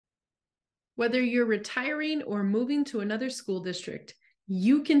Whether you're retiring or moving to another school district,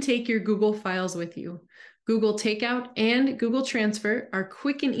 you can take your Google files with you. Google Takeout and Google Transfer are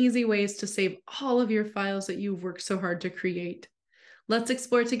quick and easy ways to save all of your files that you've worked so hard to create. Let's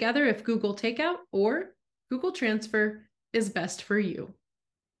explore together if Google Takeout or Google Transfer is best for you.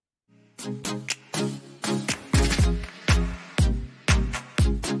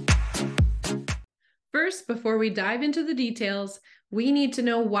 First, before we dive into the details, we need to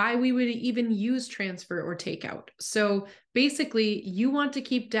know why we would even use transfer or takeout. So basically, you want to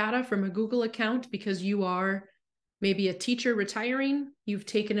keep data from a Google account because you are maybe a teacher retiring, you've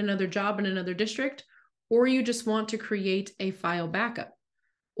taken another job in another district, or you just want to create a file backup.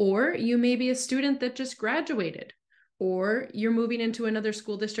 Or you may be a student that just graduated, or you're moving into another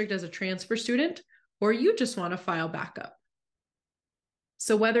school district as a transfer student, or you just want a file backup.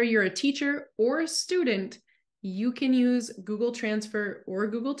 So whether you're a teacher or a student, you can use Google Transfer or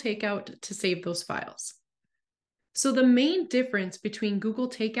Google Takeout to save those files. So the main difference between Google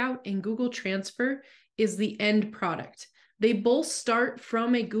Takeout and Google Transfer is the end product. They both start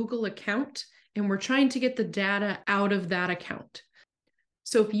from a Google account, and we're trying to get the data out of that account.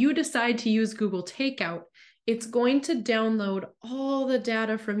 So if you decide to use Google Takeout, it's going to download all the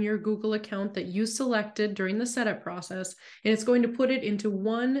data from your Google account that you selected during the setup process, and it's going to put it into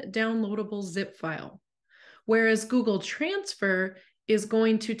one downloadable zip file. Whereas Google Transfer is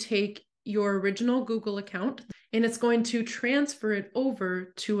going to take your original Google account and it's going to transfer it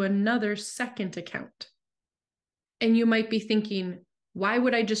over to another second account. And you might be thinking, why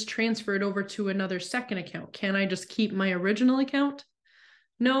would I just transfer it over to another second account? Can't I just keep my original account?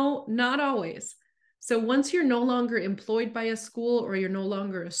 No, not always. So once you're no longer employed by a school or you're no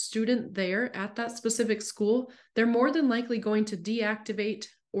longer a student there at that specific school, they're more than likely going to deactivate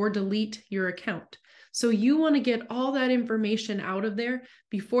or delete your account. So you want to get all that information out of there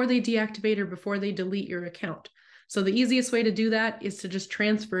before they deactivate or before they delete your account. So the easiest way to do that is to just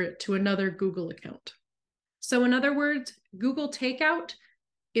transfer it to another Google account. So in other words, Google Takeout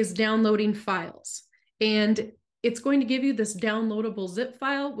is downloading files, and it's going to give you this downloadable zip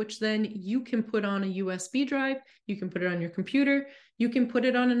file, which then you can put on a USB drive, you can put it on your computer, you can put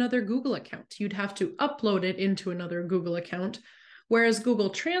it on another Google account. You'd have to upload it into another Google account, whereas Google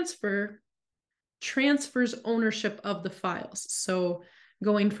Transfer transfers ownership of the files. So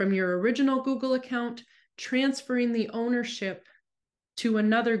going from your original Google account, transferring the ownership to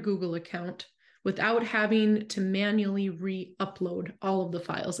another Google account without having to manually re-upload all of the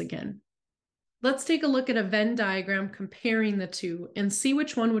files again. Let's take a look at a Venn diagram comparing the two and see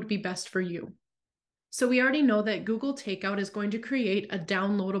which one would be best for you. So we already know that Google Takeout is going to create a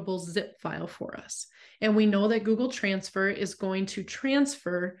downloadable zip file for us. And we know that Google Transfer is going to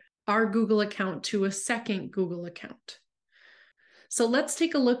transfer our Google account to a second Google account. So let's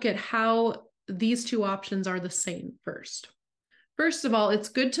take a look at how these two options are the same first. First of all, it's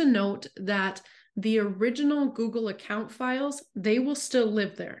good to note that the original Google account files, they will still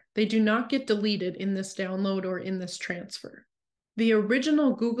live there. They do not get deleted in this download or in this transfer. The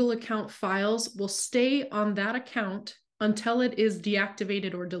original Google account files will stay on that account until it is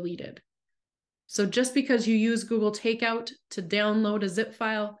deactivated or deleted. So just because you use Google Takeout to download a zip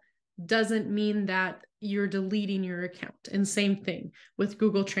file doesn't mean that you're deleting your account. And same thing with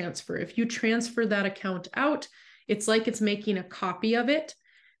Google Transfer. If you transfer that account out, it's like it's making a copy of it,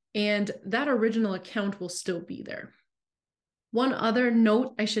 and that original account will still be there. One other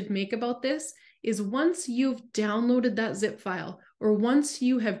note I should make about this is once you've downloaded that zip file, or once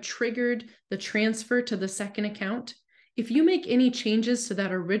you have triggered the transfer to the second account, if you make any changes to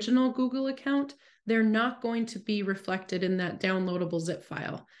that original Google account, they're not going to be reflected in that downloadable zip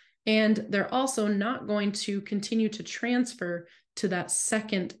file. And they're also not going to continue to transfer to that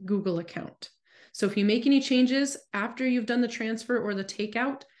second Google account. So if you make any changes after you've done the transfer or the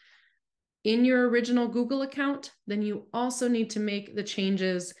takeout in your original Google account, then you also need to make the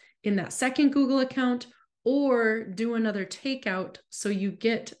changes in that second Google account or do another takeout so you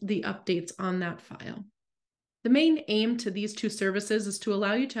get the updates on that file. The main aim to these two services is to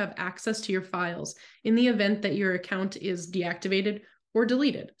allow you to have access to your files in the event that your account is deactivated or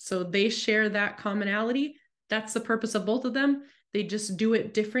deleted. So they share that commonality. That's the purpose of both of them. They just do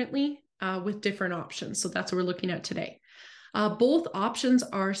it differently with different options. So that's what we're looking at today. Both options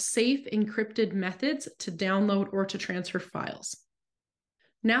are safe encrypted methods to download or to transfer files.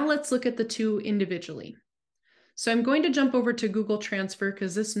 Now let's look at the two individually. So I'm going to jump over to Google Transfer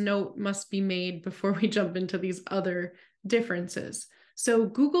because this note must be made before we jump into these other differences. So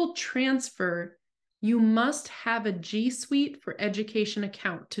Google Transfer, you must have a G Suite for Education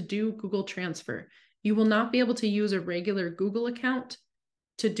account to do Google Transfer. You will not be able to use a regular Google account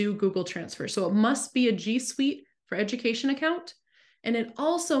to do Google Transfer. So it must be a G Suite for Education account, and it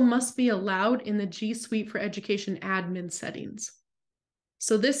also must be allowed in the G Suite for Education admin settings.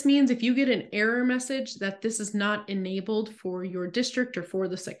 So this means if you get an error message that this is not enabled for your district or for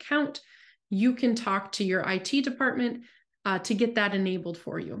this account, you can talk to your IT department to get that enabled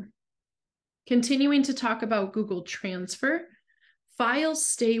for you. Continuing to talk about Google Transfer, files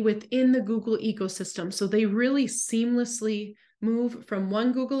stay within the Google ecosystem. So they really seamlessly move from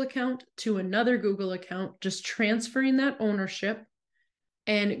one Google account to another Google account, just transferring that ownership.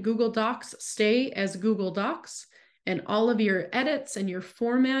 And Google Docs stay as Google Docs, and all of your edits and your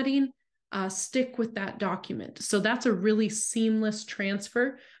formatting stick with that document. So that's a really seamless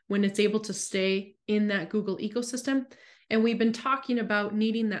transfer when it's able to stay in that Google ecosystem. And we've been talking about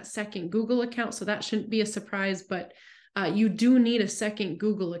needing that second Google account, so that shouldn't be a surprise, but you do need a second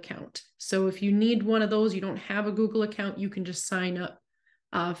Google account. So if you need one of those, you don't have a Google account, you can just sign up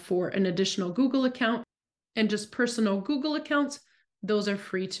for an additional Google account. And just personal Google accounts, those are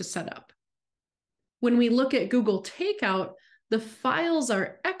free to set up. When we look at Google Takeout, the files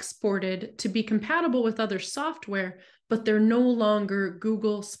are exported to be compatible with other software, but they're no longer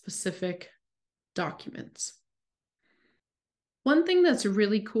Google-specific documents. One thing that's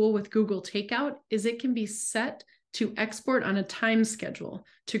really cool with Google Takeout is it can be set to export on a time schedule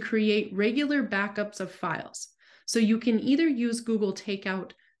to create regular backups of files. So you can either use Google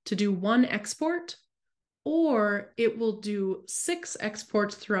Takeout to do one export, or it will do 6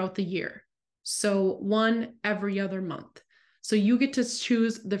 exports throughout the year. So one every other month. So you get to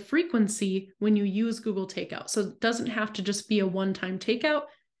choose the frequency when you use Google Takeout. So it doesn't have to just be a one-time takeout.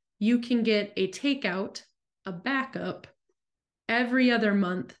 You can get a takeout, a backup, every other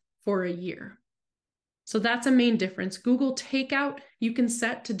month for a year. So that's a main difference. Google Takeout, you can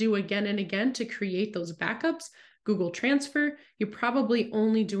set to do again and again to create those backups. Google Transfer, you're probably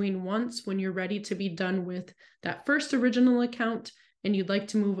only doing once when you're ready to be done with that first original account and you'd like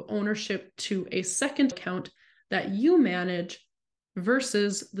to move ownership to a second account that you manage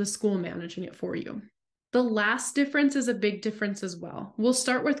versus the school managing it for you. The last difference is a big difference as well. We'll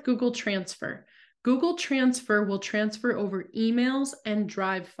start with Google Transfer. Google Transfer will transfer over emails and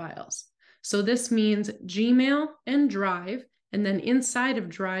Drive files. So this means Gmail and Drive, and then inside of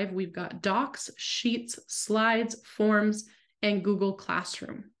Drive, we've got Docs, Sheets, Slides, Forms, and Google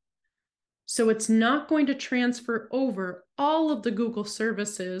Classroom. So it's not going to transfer over all of the Google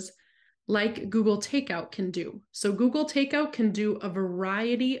services like Google Takeout can do. So Google Takeout can do a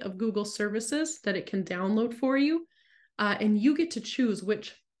variety of Google services that it can download for you, and you get to choose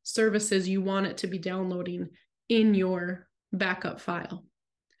which services you want it to be downloading in your backup file.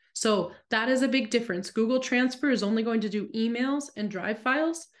 So that is a big difference. Google Transfer is only going to do emails and Drive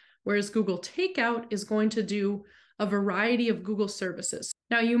files, whereas Google Takeout is going to do a variety of Google services.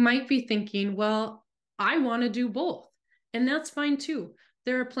 Now you might be thinking, well, I want to do both, and that's fine too.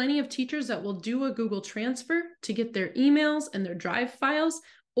 There are plenty of teachers that will do a Google Transfer to get their emails and their Drive files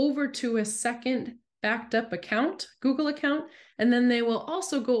over to a second backed up account, Google account, and then they will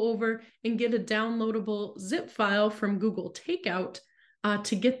also go over and get a downloadable zip file from Google Takeout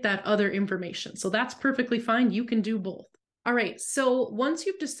to get that other information. So that's perfectly fine. You can do both. All right, so once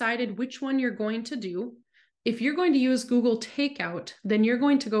you've decided which one you're going to do, if you're going to use Google Takeout, then you're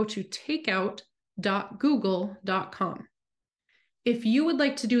going to go to takeout.google.com. If you would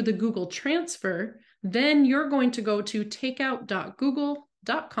like to do the Google Transfer, then you're going to go to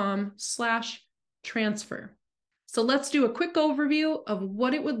takeout.google.com/transfer. So let's do a quick overview of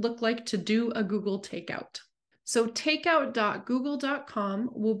what it would look like to do a Google Takeout. So takeout.google.com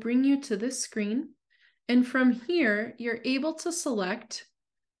will bring you to this screen. And from here, you're able to select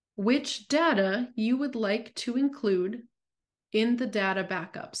which data you would like to include in the data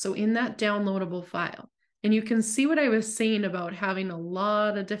backup. So in that downloadable file. And you can see what I was saying about having a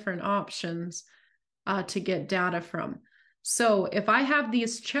lot of different options to get data from. So if I have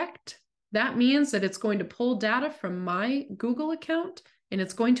these checked, that means that it's going to pull data from my Google account and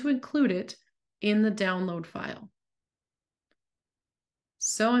it's going to include it in the download file.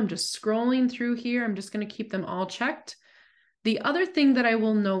 So I'm just scrolling through here. I'm just going to keep them all checked. The other thing that I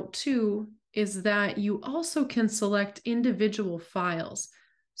will note too is that you also can select individual files.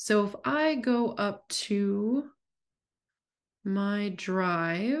 So if I go up to my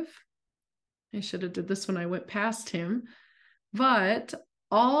Drive, I should have did this when I went past him, but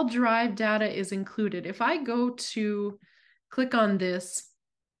all Drive data is included. If I go to click on this,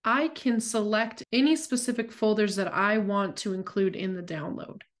 I can select any specific folders that I want to include in the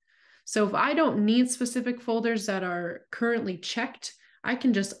download. So if I don't need specific folders that are currently checked, I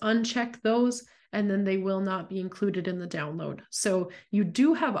can just uncheck those and then they will not be included in the download. So you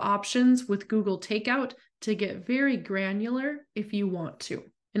do have options with Google Takeout to get very granular if you want to.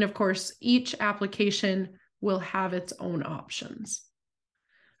 And of course, each application will have its own options.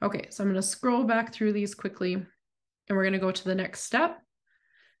 Okay, so I'm going to scroll back through these quickly, and we're going to go to the next step.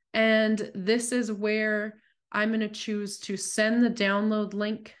 And this is where I'm going to choose to send the download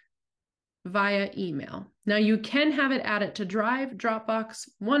link via email. Now you can have it added to Drive, Dropbox,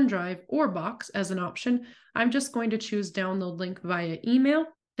 OneDrive, or Box as an option. I'm just going to choose download link via email,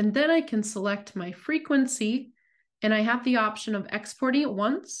 and then I can select my frequency, and I have the option of exporting it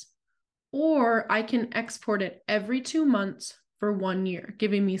once, or I can export it every 2 months for 1 year,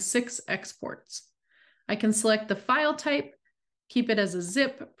 giving me 6 exports. I can select the file type, keep it as a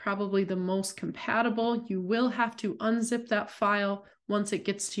zip, probably the most compatible. You will have to unzip that file once it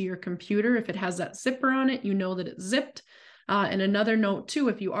gets to your computer. If it has that zipper on it, you know that it's zipped. And another note too,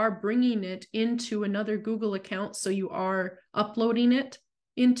 if you are bringing it into another Google account, so you are uploading it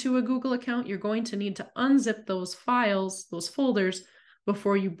into a Google account, you're going to need to unzip those files, those folders,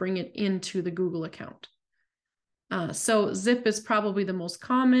 before you bring it into the Google account. So zip is probably the most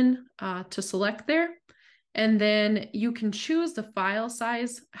common to select there. And then you can choose the file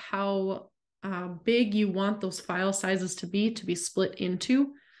size, how big you want those file sizes to be split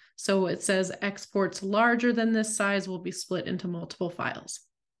into. So it says exports larger than this size will be split into multiple files.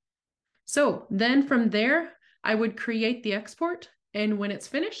 So then from there, I would create the export. And when it's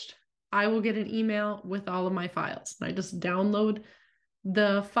finished, I will get an email with all of my files. And I just download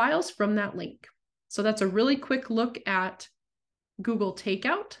the files from that link. So that's a really quick look at Google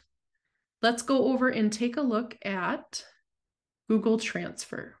Takeout. Let's go over and take a look at Google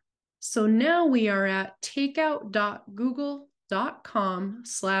Transfer. So now we are at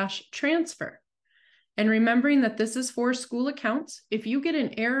takeout.google.com/transfer. And remembering that this is for school accounts, if you get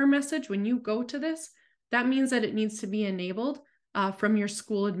an error message when you go to this, that means that it needs to be enabled from your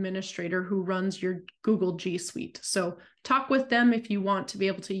school administrator who runs your Google G Suite. So talk with them if you want to be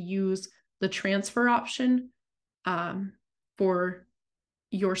able to use the transfer option for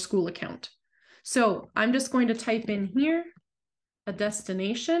your school account. So I'm just going to type in here a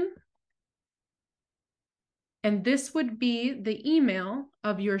destination, and this would be the email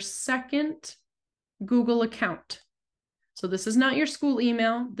of your second Google account. So this is not your school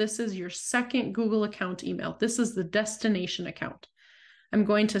email. This is your second Google account email. This is the destination account. I'm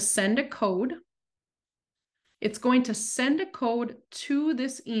going to send a code. It's going to send a code to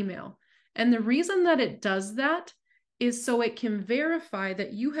this email. And the reason that it does that is so it can verify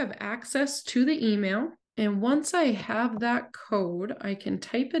that you have access to the email. And once I have that code, I can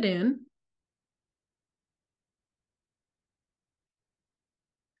type it in.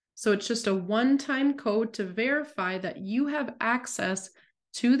 So it's just a one-time code to verify that you have access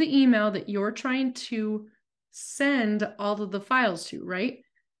to the email that you're trying to send all of the files to, right?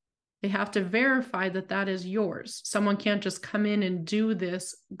 They have to verify that that is yours. Someone can't just come in and do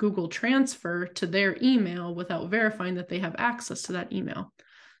this Google transfer to their email without verifying that they have access to that email.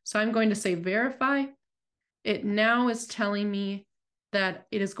 So I'm going to say verify. It now is telling me that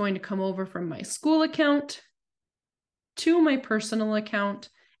it is going to come over from my school account to my personal account.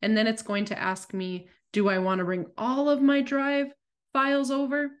 And then it's going to ask me, do I want to bring all of my Drive files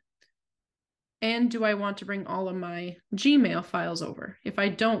over? And do I want to bring all of my Gmail files over? If I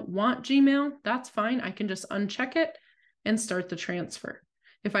don't want Gmail, that's fine. I can just uncheck it and start the transfer.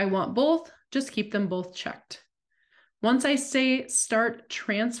 If I want both, just keep them both checked. Once I say start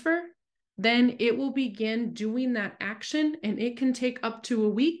transfer, then it will begin doing that action, and it can take up to a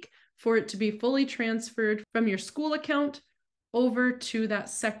week for it to be fully transferred from your school account over to that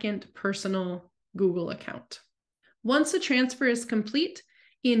second personal Google account. Once the transfer is complete,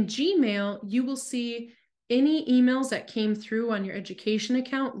 in Gmail, you will see any emails that came through on your education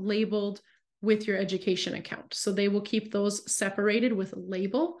account labeled with your education account. So they will keep those separated with a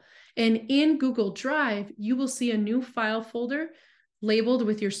label. And in Google Drive, you will see a new file folder labeled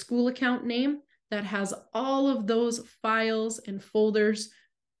with your school account name that has all of those files and folders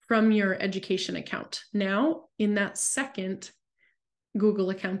from your education account now in that second Google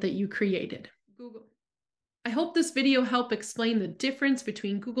account that you created. I hope this video helped explain the difference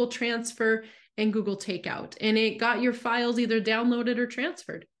between Google Transfer and Google Takeout, and it got your files either downloaded or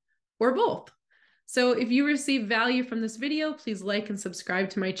transferred, or both. So if you receive value from this video, please like and subscribe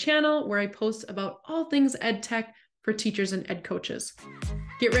to my channel where I post about all things ed tech for teachers and ed coaches.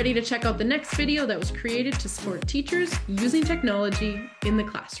 Get ready to check out the next video that was created to support teachers using technology in the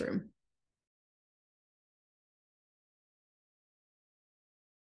classroom.